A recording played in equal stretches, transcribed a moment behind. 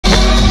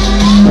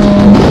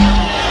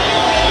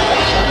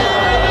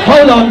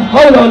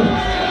Hold on.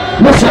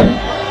 Listen.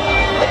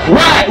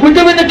 Right, we're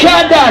doing the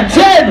countdown.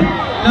 10,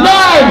 9,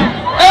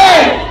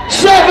 8,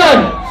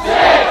 7,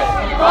 6,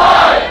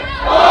 5,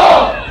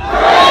 4,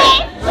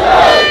 3, 2,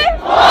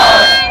 1.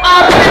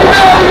 Happy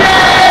New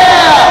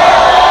Year!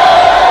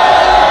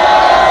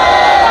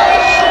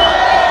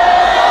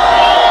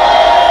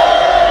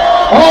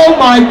 Oh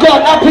my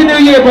God, Happy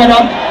New Year,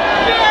 brother.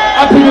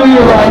 Happy New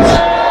Year,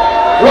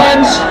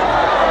 Rans.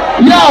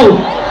 Yo!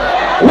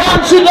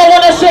 One thing I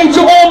want to say to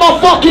all my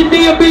fucking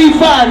D&B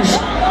fans.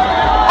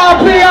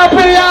 Happy.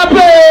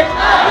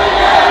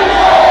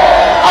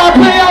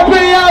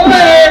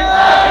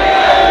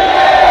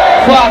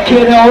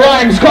 Fucking hell,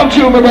 Rhymes, come to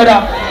you, my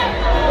brother.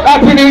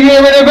 Happy New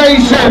Year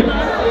innovation.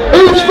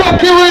 Who's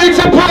fucking ready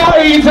to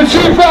party for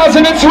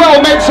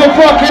 2012? Make some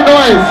fucking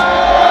noise.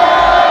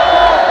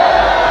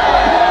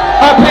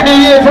 Happy New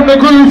Year from the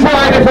Groove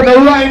Rider, from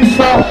the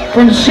Rhymester,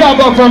 from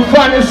Shabba, from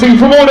Fantasy,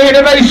 from all the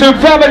Innovation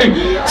family.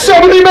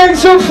 Somebody make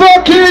some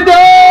fucking noise!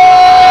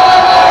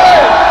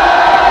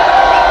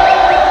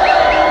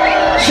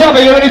 Shabba,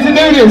 you ready to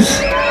do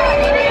this?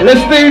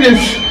 Let's do this.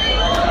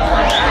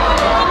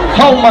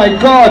 Oh my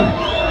God.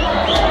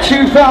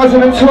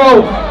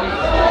 2012.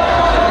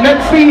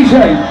 Next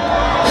DJ.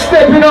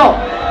 Stepping up.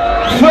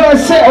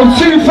 First set of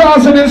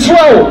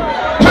 2012.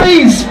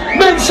 Please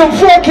make some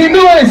fucking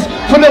noise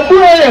for the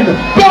Brian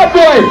Bad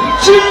Boy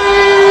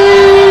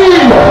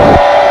G!